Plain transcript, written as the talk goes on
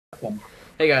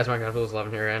Hey guys,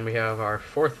 Minecraft11 here, and we have our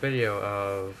fourth video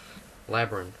of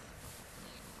Labyrinth.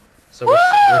 So we're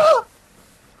I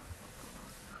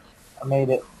made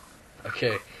it.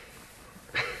 okay.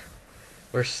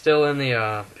 We're still in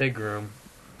the pig room.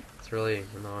 It's really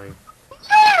annoying.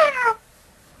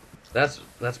 That's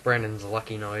Brandon's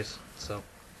lucky noise. So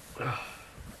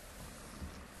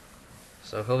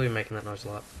he'll be making that noise a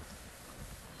lot.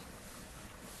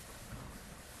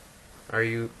 Are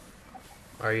you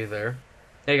there?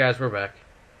 Hey guys, we're back.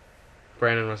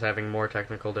 Brandon was having more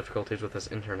technical difficulties with his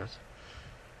internet.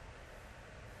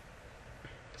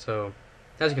 So,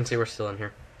 as you can see, we're still in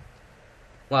here.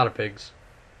 A lot of pigs.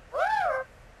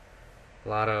 A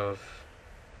lot of...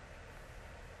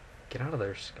 Get out of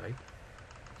there, Skype.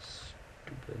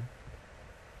 Stupid.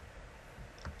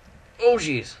 Oh,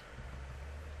 jeez.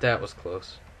 That was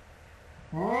close.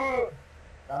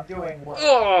 I'm doing work.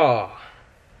 Oh!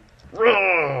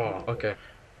 Okay.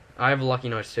 I have a lucky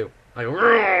noise, too. I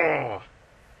go...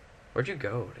 Where'd you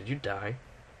go? Did you die?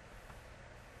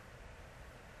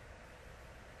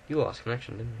 You lost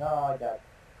connection, didn't you? No, I died.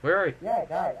 Where are you? Yeah, I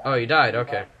died. Oh, you died,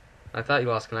 okay. I thought you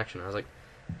lost connection. I was like,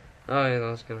 oh, you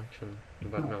lost connection.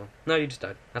 But no. No, you just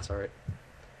died. That's alright.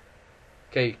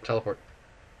 Okay, teleport.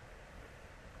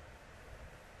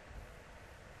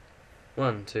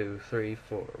 1, 2, 3,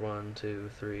 4. 1,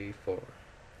 2, 3, 4.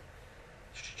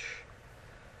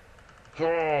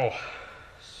 Oh,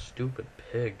 stupid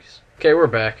pigs. Okay, we're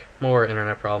back. More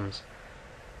internet problems.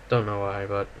 Don't know why,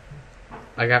 but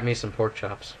I got me some pork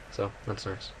chops, so that's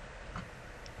nice.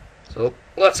 So,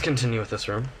 let's continue with this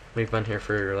room. We've been here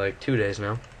for like 2 days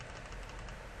now.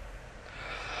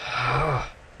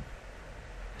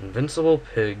 Invincible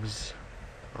pigs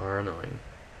are annoying.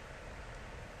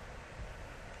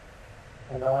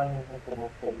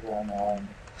 Invincible pigs are annoying.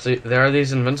 See, there are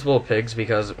these invincible pigs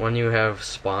because when you have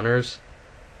spawners,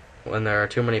 when there are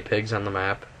too many pigs on the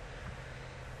map,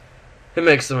 it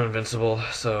makes them invincible,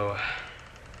 so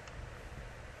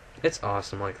it's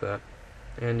awesome like that.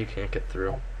 And you can't get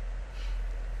through.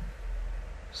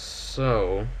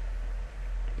 So,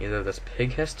 either this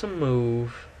pig has to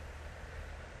move,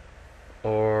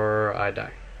 or I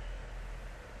die.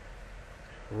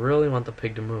 Really want the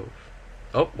pig to move.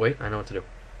 Oh, wait, I know what to do.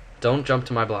 Don't jump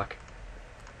to my block.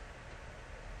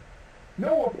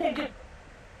 No, a pig!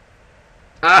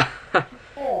 Ah!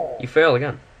 Oh. You fail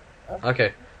again.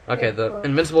 Okay, the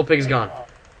invincible pig is gone.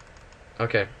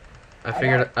 Okay, I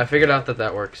figured out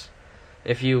that works.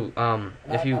 If you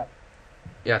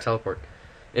yeah, teleport.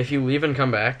 If you leave and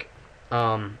come back,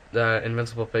 the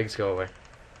invincible pigs go away.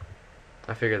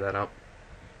 I figured that out.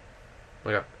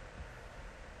 Look up.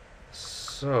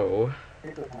 So,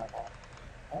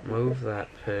 move that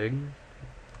pig.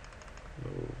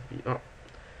 Move. Oh,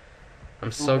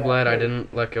 I'm so glad I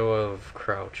didn't let go of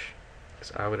crouch,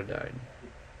 because I would have died.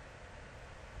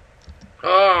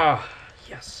 Oh,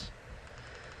 yes.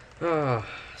 Oh,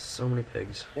 so many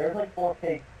pigs. There's like 4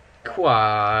 pigs.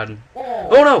 Quad. Oh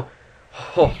no!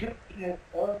 Oh.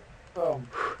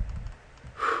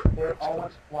 They're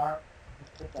always flying.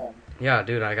 Yeah,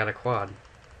 dude, I got a quad.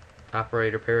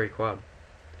 Operator Perry quad.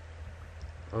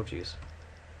 Oh, jeez.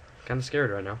 Kind of scared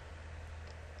right now.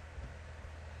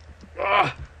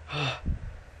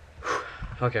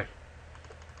 Okay.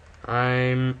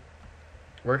 I'm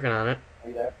working on it. Are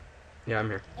you there? Yeah, I'm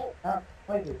here. Oh,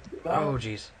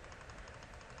 jeez.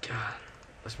 God,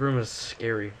 this room is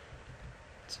scary.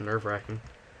 It's nerve-wracking.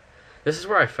 This is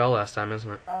where I fell last time,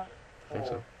 isn't it? I think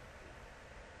so.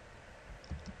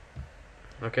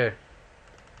 Okay.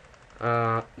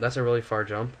 That's a really far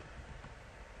jump.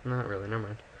 Not really, never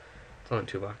mind. It's only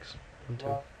 2 blocks. 1, 2.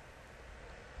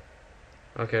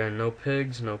 Okay, no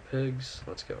pigs, no pigs.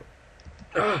 Let's go.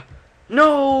 Ah!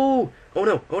 No! Oh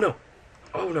no, oh no!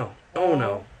 Oh no, oh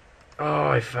no. Oh,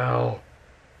 I fell.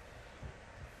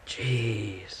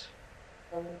 Jeez.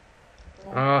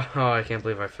 Oh, I can't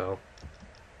believe I fell.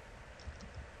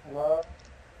 Hello?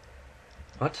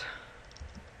 What?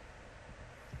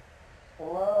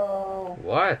 Hello?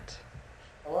 What?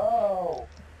 Hello?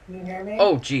 Can you hear me?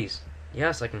 Oh, jeez.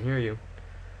 Yes, I can hear you.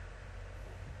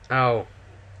 Ow.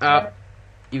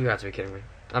 You got to be kidding me.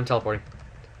 I'm teleporting.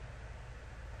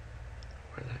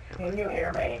 Where the heck am I? Can you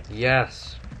hear me?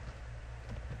 Yes.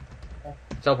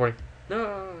 Teleporting.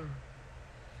 No.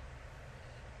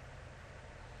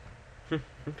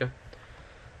 Okay.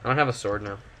 I don't have a sword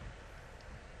now.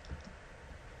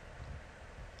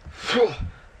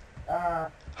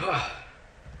 I'm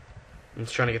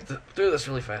just trying to get through this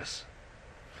really fast.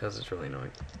 Because it's really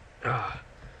annoying.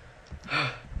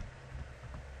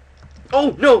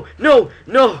 Oh, no, no,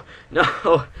 no,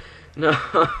 no, no.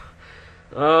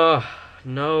 Oh,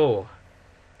 No.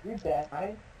 You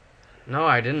died. No,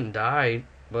 I didn't die,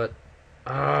 but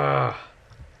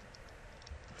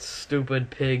stupid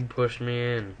pig pushed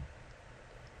me in.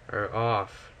 Or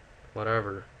off.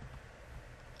 Whatever.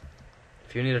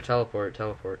 If you need a teleport,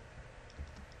 teleport.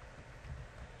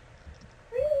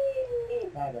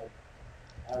 I did.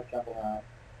 I was jumping around.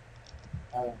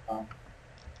 Having fun.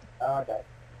 Oh, I died.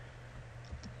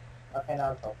 Okay,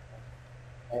 now it's open.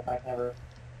 If I can ever...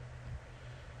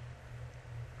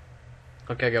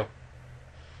 Okay, go.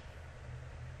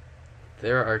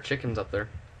 There are chickens up there.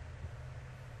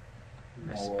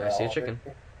 I see a chicken.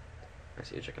 I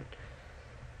see a chicken.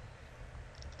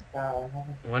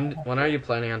 When are you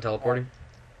planning on teleporting?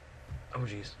 Oh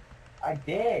jeez. I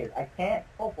did. I can't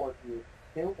teleport you.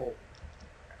 Stupid.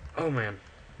 Oh man,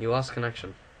 you lost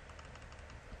connection.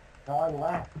 No, I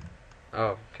left.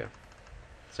 Oh, okay.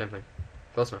 Same thing.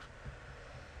 Close enough.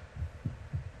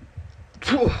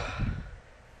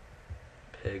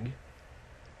 Pig.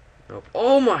 Nope.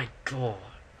 Oh my god.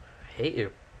 I hate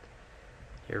you.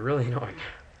 You're really annoying.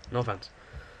 No offense.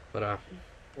 But,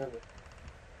 Really?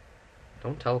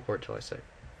 don't teleport till I say.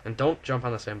 And don't jump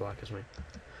on the same block as me.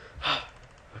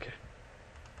 Okay.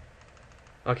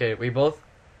 Okay, we both...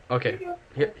 Okay,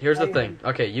 here's the thing.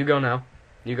 Okay, you go now.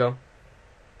 You go.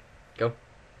 Go.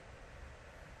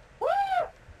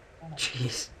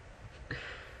 Jeez.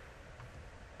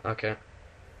 Okay.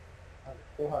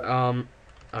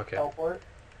 Okay. Teleport?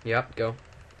 Yep, go.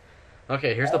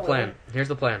 Okay, here's the plan. Here's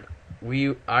the plan.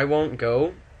 I won't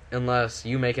go unless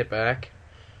you make it back.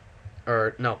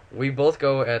 Or, no, we both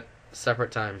go at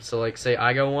separate times. So, like, say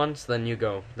I go once, then you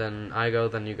go. Then I go,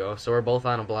 then you go. So we're both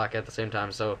on a block at the same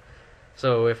time. So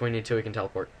if we need to, we can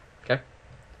teleport. Okay?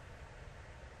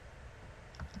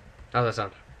 How's that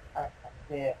sound?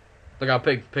 Yeah. Look out,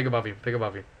 pig. Pig above you. Pig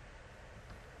above you.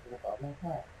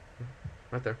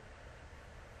 Right there.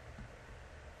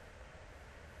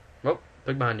 Oh,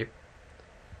 pig behind you.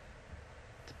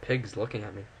 The pig's looking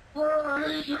at me.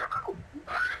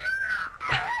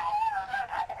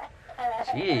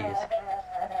 Jeez.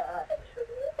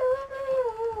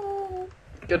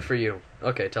 Good for you.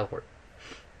 Okay, teleport.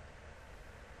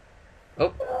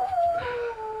 Oh.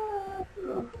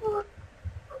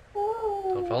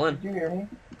 Don't fall in. Did you hear me?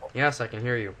 Yes, I can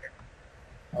hear you.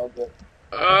 Oh, good.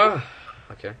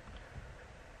 Okay.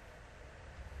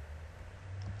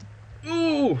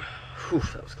 Ooh! Whew,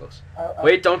 that was close.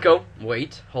 Wait, don't go.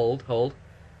 Wait, hold.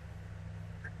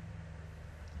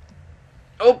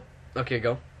 Oh! Okay,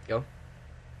 go. Go.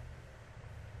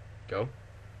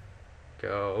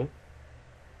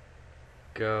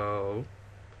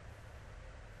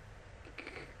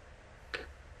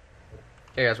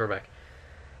 Okay, guys, we're back.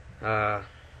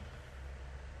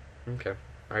 Okay.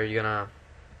 Are you gonna...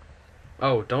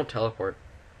 Oh, don't teleport.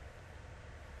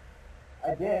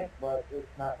 I did, but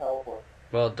it's not teleport.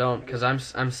 Well, don't, because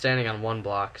I'm standing on one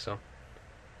block, so...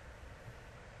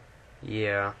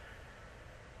 Yeah.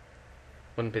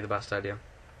 Wouldn't be the best idea.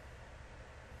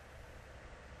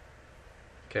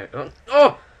 Okay.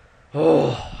 Oh!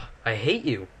 I hate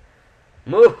you.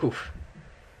 Move!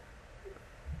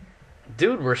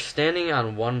 Dude, we're standing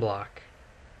on one block.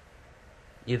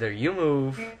 Either you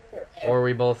move, or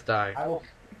we both die.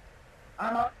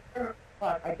 I'm up.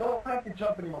 I don't have to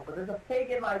jump anymore, but there's a pig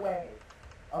in my way.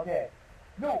 Okay.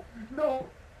 No.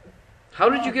 How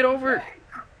did you get over?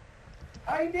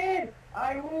 I did.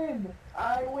 I win.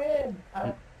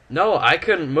 No, I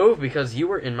couldn't move because you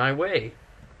were in my way.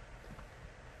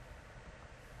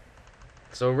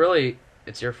 So really,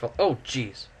 it's your fault. Oh,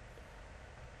 jeez.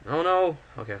 Oh no.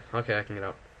 Okay, I can get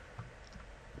out.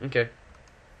 Okay.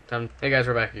 Hey guys,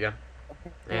 we're back again.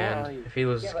 And if he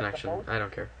loses connection, I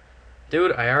don't care.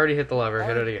 Dude, I already hit the lever.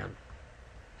 Hit it again.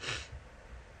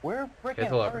 Where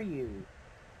frickin' are you?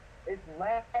 It's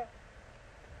last.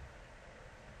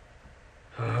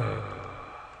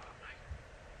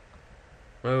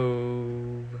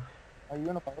 Move. Are you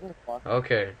in a boat or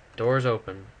Okay, doors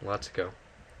open. Let's go.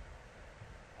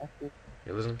 I see.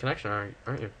 You're losing connection,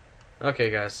 aren't you? Okay,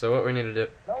 guys, so what we need to do...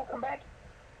 No, come back.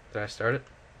 Did I start it?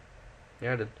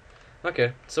 Yeah, I did.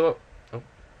 Okay, so what... Oh.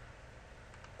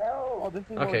 No.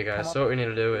 Okay, guys, so what we need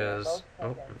to do is...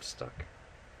 Oh, I'm stuck.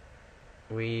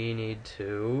 We need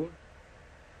to...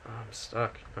 Oh, I'm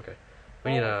stuck. Okay.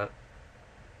 We need to...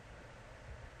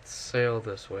 sail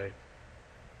this way.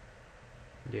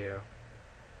 Yeah.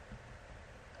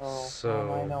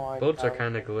 So, boats are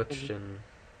kind of glitched in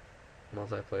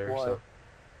multiplayer,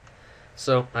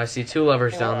 so I see two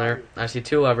levers down there. I see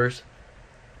two levers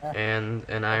and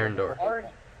an iron door.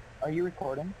 Are you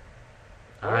recording?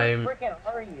 I'm Where frickin'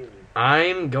 are you?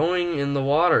 I'm going in the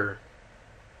water.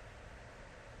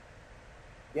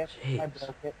 Yes, I Jeez.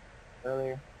 broke it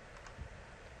earlier.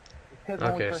 It's 'cause when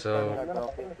we Okay, first so started, I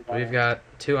broke it. we've got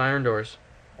 2 iron doors.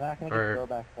 I'm not gonna get Or- to go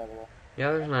back by the way.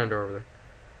 Yeah, there's an iron door over there.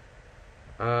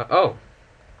 Oh!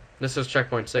 This is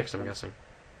checkpoint 6, I'm guessing.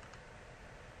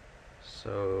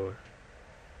 So...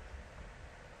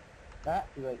 Ah,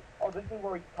 too late. Oh, this is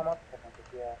where we come up with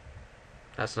it, yeah.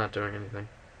 That's not doing anything.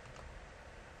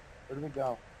 Where do we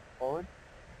go? Forward?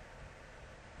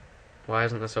 Why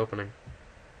isn't this opening?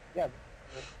 Yeah.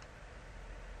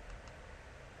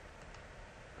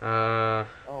 Uh...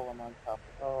 Oh, I'm on top.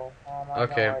 Oh,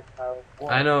 Okay.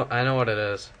 What? I know what it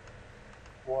is.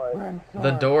 What?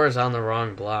 The door is on the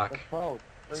wrong block, The boat.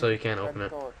 so you can't open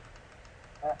it.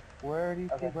 Where do you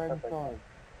see bread and sword?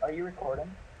 Are you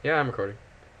recording? Yeah, I'm recording.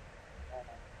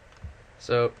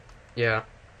 So, yeah.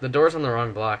 The door's on the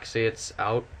wrong block. See, it's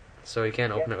out, so you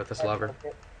can't open it with this lever.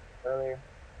 Earlier.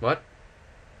 What?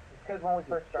 It's because when we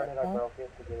first started, I broke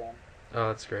it to get in. Oh,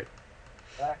 that's great.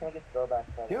 I'm not gonna get to go back.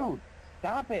 Dude,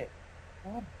 stop it!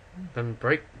 Stop. Then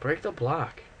break the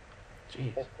block.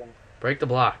 Jeez. Piston. Break the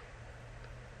block.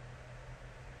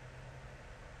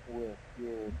 With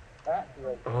you.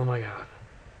 Oh my god.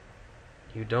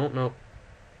 You don't know.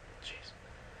 Jeez.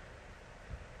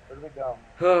 Where do we go?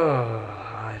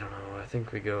 I don't know. I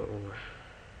think we go.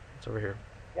 It's over here.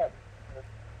 Yeah.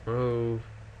 Oh.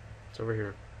 It's over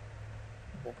here.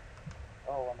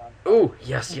 Oh, I'm on. Oh,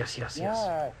 yes.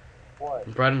 Yeah.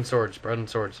 What? Bread and swords. Bread and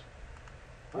swords.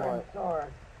 What?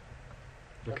 Sword.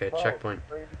 Okay, checkpoint.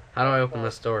 How do I open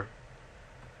this door?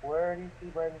 Where do you see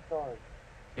bread and sword?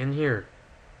 In here.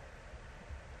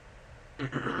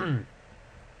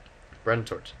 Bread and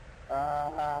swords.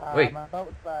 Wait. My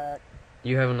boat's back.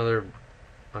 You have another.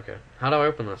 Okay. How do I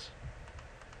open this?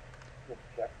 The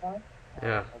checkpoint?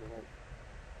 Yeah.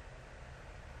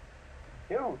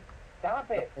 Dude, stop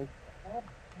it!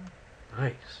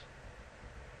 Nice.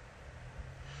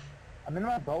 I'm in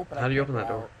my boat, but How do you open that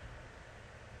door?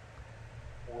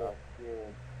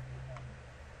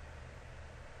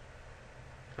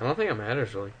 I don't think it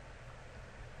matters really.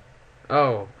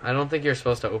 Oh, I don't think you're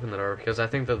supposed to open the door because I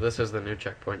think that this is the new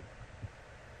checkpoint.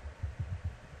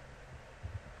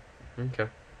 Okay.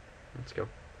 Let's go.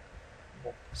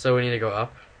 So we need to go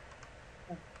up?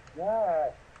 Yeah.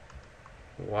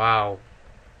 Wow.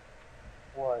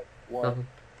 What? Nothing.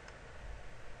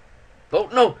 Oh,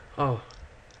 no! Oh.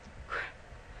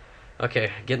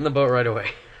 Okay, get in the boat right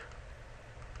away.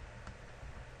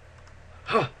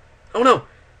 Huh. Oh no!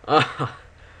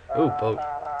 Ooh, boat.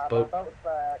 Boat. My boat's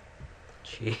back.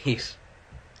 Jeez.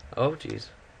 Oh, jeez.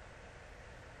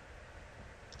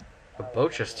 A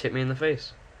boat just hit me in the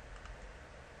face.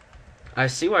 I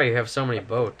see why you have so many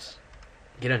boats.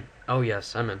 Get in. Oh,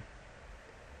 yes, I'm in.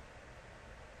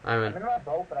 I'm I'm in in. my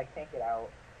boat, but I can't get out.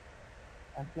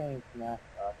 I'm getting smashed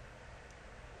up.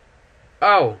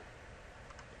 Oh!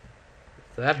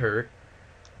 That hurt.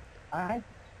 I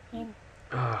can't.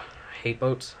 I hate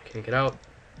boats. I can't get out.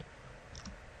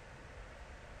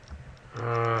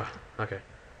 Okay.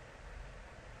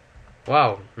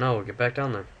 Wow, no, get back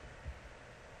down there.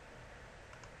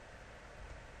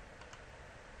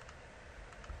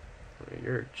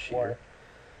 You're a cheater.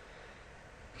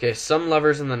 Okay, some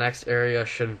levers in the next area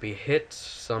shouldn't be hit.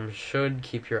 Some should.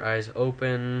 Keep your eyes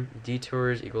open.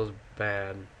 Detours equals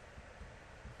bad.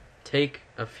 Take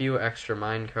a few extra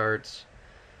minecarts.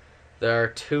 There are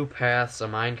 2 paths, a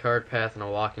minecart path and a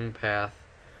walking path.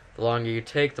 The longer you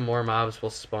take, the more mobs will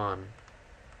spawn.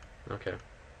 Okay.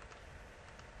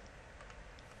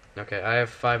 Okay, I have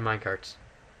 5 minecarts.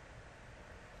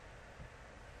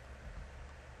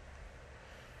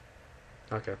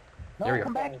 Okay. No, Here we go.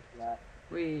 come back.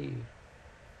 Whee.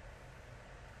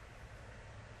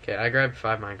 Okay, I grabbed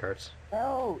 5 minecarts.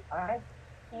 No, I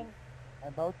can't. My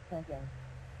boat's sinking.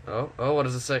 Oh, what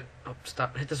does it say? Oh,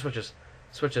 stop. Hit the switches.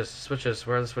 Switches.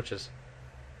 Where are the switches?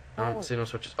 I don't see no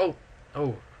switches. Oh,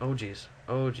 jeez.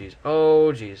 Oh,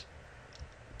 jeez.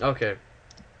 Okay.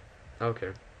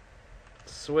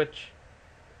 Switch.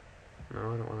 No,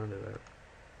 I don't want to do that.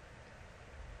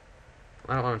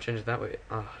 I don't want to change it that way.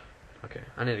 Okay.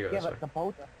 I need to go this way. The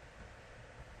boat.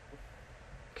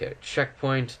 Okay,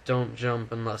 checkpoint. Don't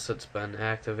jump unless it's been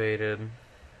activated.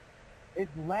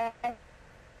 It's lag.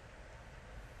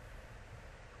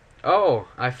 Oh,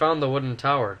 I found the wooden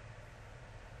tower.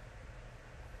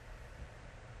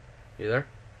 You there?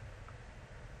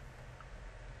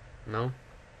 No?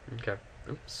 Okay.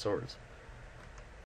 Oops, swords.